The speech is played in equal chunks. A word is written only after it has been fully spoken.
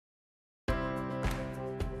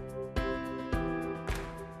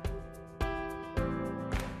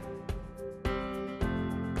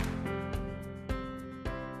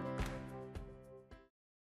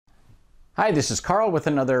Hi, this is Carl with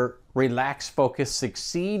another Relax, Focus,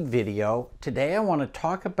 Succeed video. Today I want to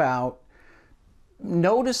talk about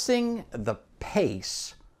noticing the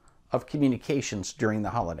pace of communications during the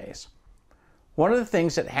holidays. One of the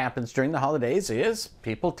things that happens during the holidays is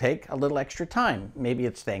people take a little extra time. Maybe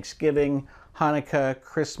it's Thanksgiving, Hanukkah,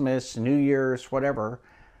 Christmas, New Year's, whatever.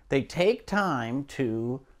 They take time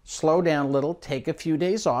to slow down a little, take a few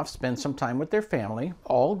days off, spend some time with their family,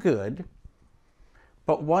 all good.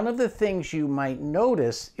 But one of the things you might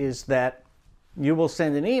notice is that you will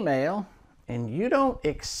send an email and you don't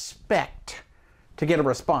expect to get a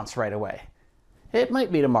response right away. It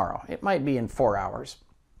might be tomorrow. It might be in 4 hours.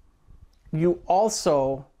 You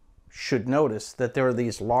also should notice that there are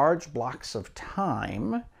these large blocks of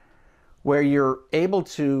time where you're able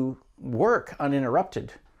to work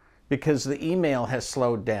uninterrupted because the email has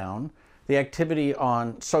slowed down. The activity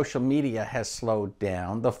on social media has slowed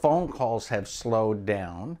down. The phone calls have slowed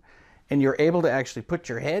down. And you're able to actually put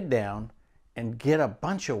your head down and get a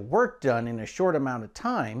bunch of work done in a short amount of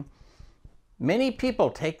time. Many people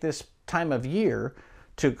take this time of year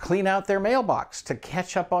to clean out their mailbox, to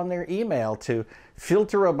catch up on their email, to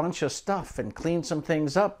filter a bunch of stuff and clean some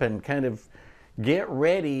things up and kind of get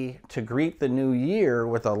ready to greet the new year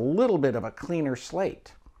with a little bit of a cleaner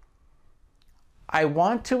slate. I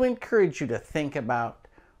want to encourage you to think about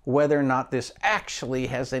whether or not this actually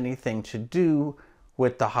has anything to do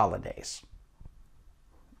with the holidays.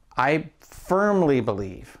 I firmly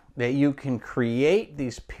believe that you can create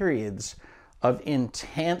these periods of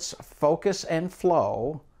intense focus and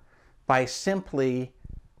flow by simply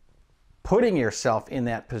putting yourself in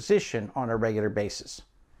that position on a regular basis.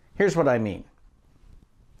 Here's what I mean.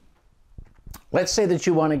 Let's say that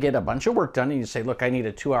you want to get a bunch of work done and you say, look, I need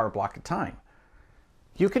a 2-hour block of time.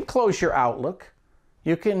 You can close your Outlook.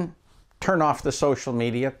 You can turn off the social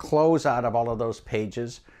media, close out of all of those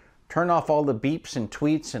pages, turn off all the beeps and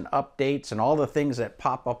tweets and updates and all the things that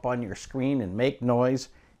pop up on your screen and make noise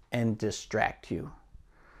and distract you.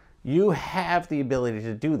 You have the ability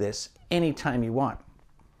to do this anytime you want.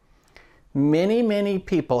 Many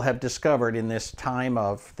people have discovered in this time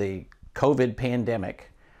of the COVID pandemic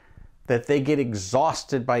that they get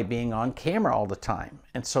exhausted by being on camera all the time.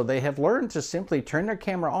 And so they have learned to simply turn their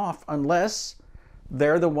camera off unless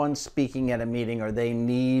they're the ones speaking at a meeting or they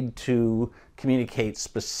need to communicate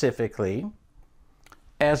specifically.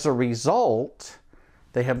 As a result,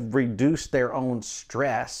 they have reduced their own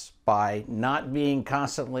stress by not being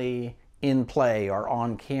constantly in play or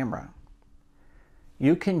on camera.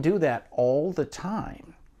 You can do that all the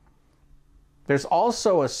time. There's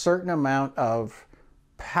also a certain amount of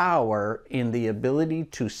power in the ability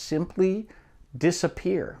to simply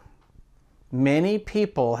disappear. Many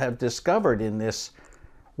people have discovered in this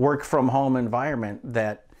work from home environment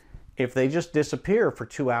that if they just disappear for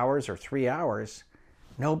 2 hours or 3 hours,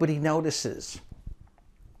 nobody notices.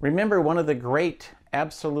 Remember, one of the great,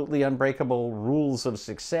 absolutely unbreakable rules of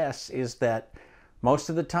success is that most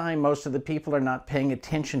of the time, most of the people are not paying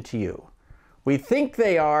attention to you. We think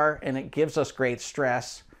they are, and it gives us great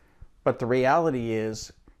stress. But the reality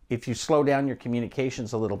is, if you slow down your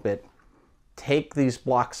communications a little bit, take these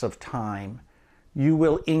blocks of time, you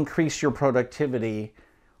will increase your productivity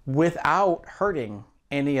without hurting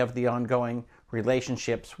any of the ongoing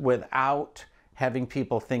relationships, without having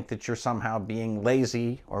people think that you're somehow being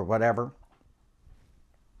lazy or whatever.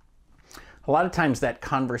 A lot of times that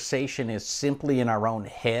conversation is simply in our own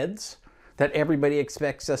heads, that everybody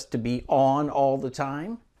expects us to be on all the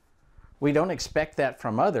time. We don't expect that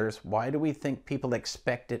from others. Why do we think people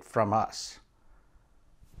expect it from us?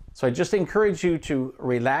 So I just encourage you to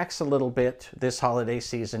relax a little bit this holiday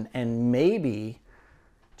season and maybe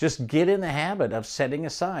just get in the habit of setting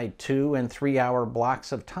aside 2- and 3-hour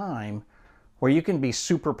blocks of time where you can be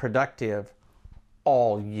super productive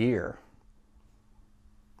all year.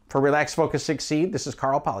 For Relax, Focus, Succeed, this is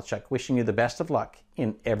Carl Palachuk wishing you the best of luck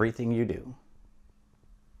in everything you do.